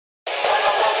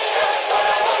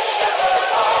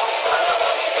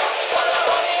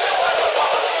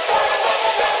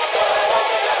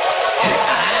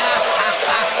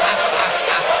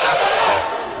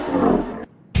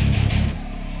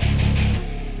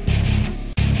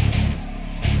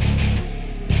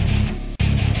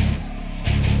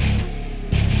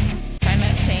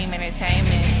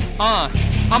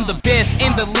I'm the best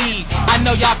in the league. I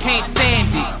know y'all can't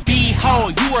stand it.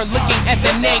 Behold, you are looking at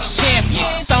the next champion.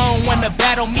 Stone wanna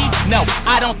battle me? No,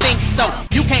 I don't think so.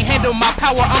 You can't handle my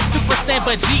power, I'm Super Saiyan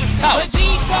Vegeta.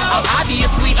 I'm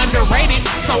obviously underrated,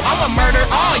 so I'ma murder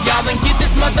all y'all and get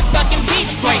this motherfucking beat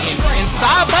straightened. And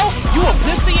Sabo, you a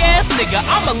pussy ass nigga.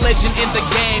 I'm a legend in the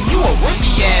game, you a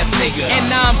rookie ass nigga. And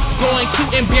I'm going to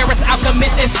embarrass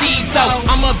Alchemist and Steve, so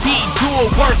I'ma beat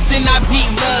Duel worse than I beat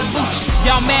Lelouch.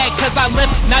 Y'all mad cause I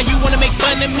left, now you wanna make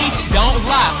fun of me? Don't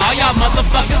lie, all y'all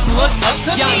motherfuckers look up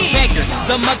to Young me. Beggar,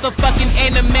 the motherfucking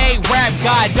anime rap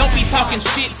god. Don't be talking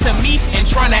shit to me and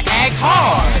tryna act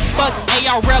hard. Fuck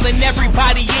ARL and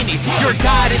everybody in it. Your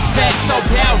god is back, so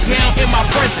bow down in my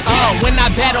presence. When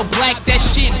I battle Black, that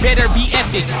shit better be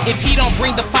epic. If he don't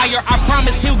bring the fire, I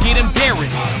promise he'll get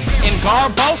embarrassed. And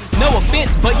Garbo, no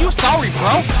offense, but you sorry,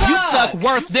 bro. You suck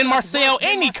worse than Marcel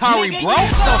and Ikari, bro.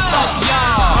 So fuck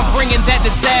y'all. I'm bringing that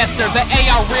disaster. The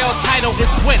ARL title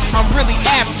is what I'm really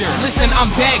after. Listen, I'm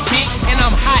back, bitch, and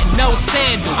I'm hot, no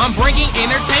sandal. I'm bringing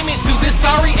entertainment to this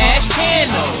sorry ass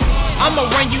channel. I'ma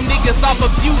run you niggas off of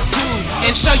YouTube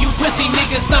and show you pussy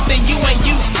niggas something you ain't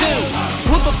used to.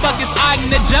 Who the fuck is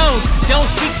Agna Jones? Don't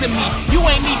speak to me. You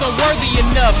ain't even worthy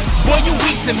enough. Boy, you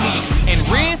weak to me. And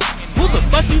Riz, who the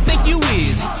fuck you think you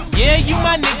is? Yeah, you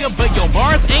my nigga, but your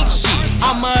bars ain't shit.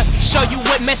 I'ma show you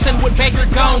what messing with Baker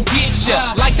gon' get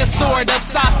ya. Like the sword of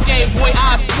Sasuke, boy,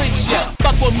 I split ya.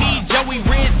 Fuck with me, Joey,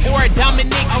 Riz, or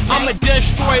Dominic. I'ma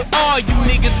destroy all you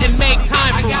niggas and make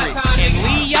time for it. And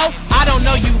Leo, I don't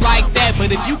know you like that,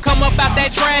 but if you come up out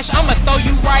that trash, I'ma throw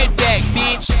you right back,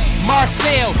 bitch.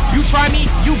 Marcel, you try me,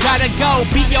 you gotta go.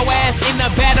 Beat your ass in the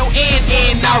battle and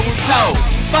in Naruto.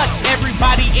 Fuck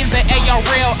everybody in the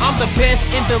ARL, I'm the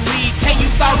best in the league. Can you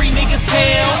sorry niggas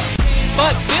tell?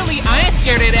 Fuck Billy, I ain't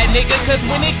scared of that nigga, cause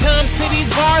when it comes to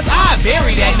these bars, I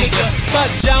bury that nigga.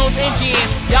 Fuck Jones and Jen,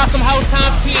 y'all some hoes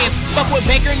times 10. Fuck with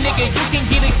Baker, nigga, you can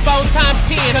get exposed times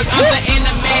 10. Cause I'm the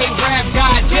anime rap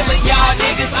god, killing y'all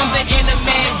niggas. I'm the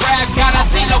anime rap god, I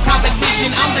see no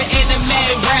competition. I'm the anime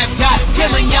rap god,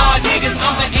 killing y'all niggas.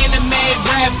 I'm the anime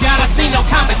rap god, I see no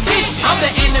competition. I'm the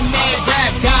anime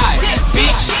rap god,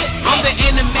 bitch. I'm the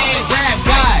anime rap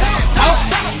god.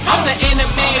 I'm the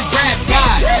anime rap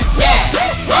god. Yeah,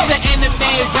 I'm the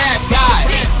anime rap god,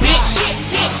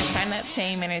 bitch. Turn up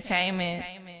team entertainment.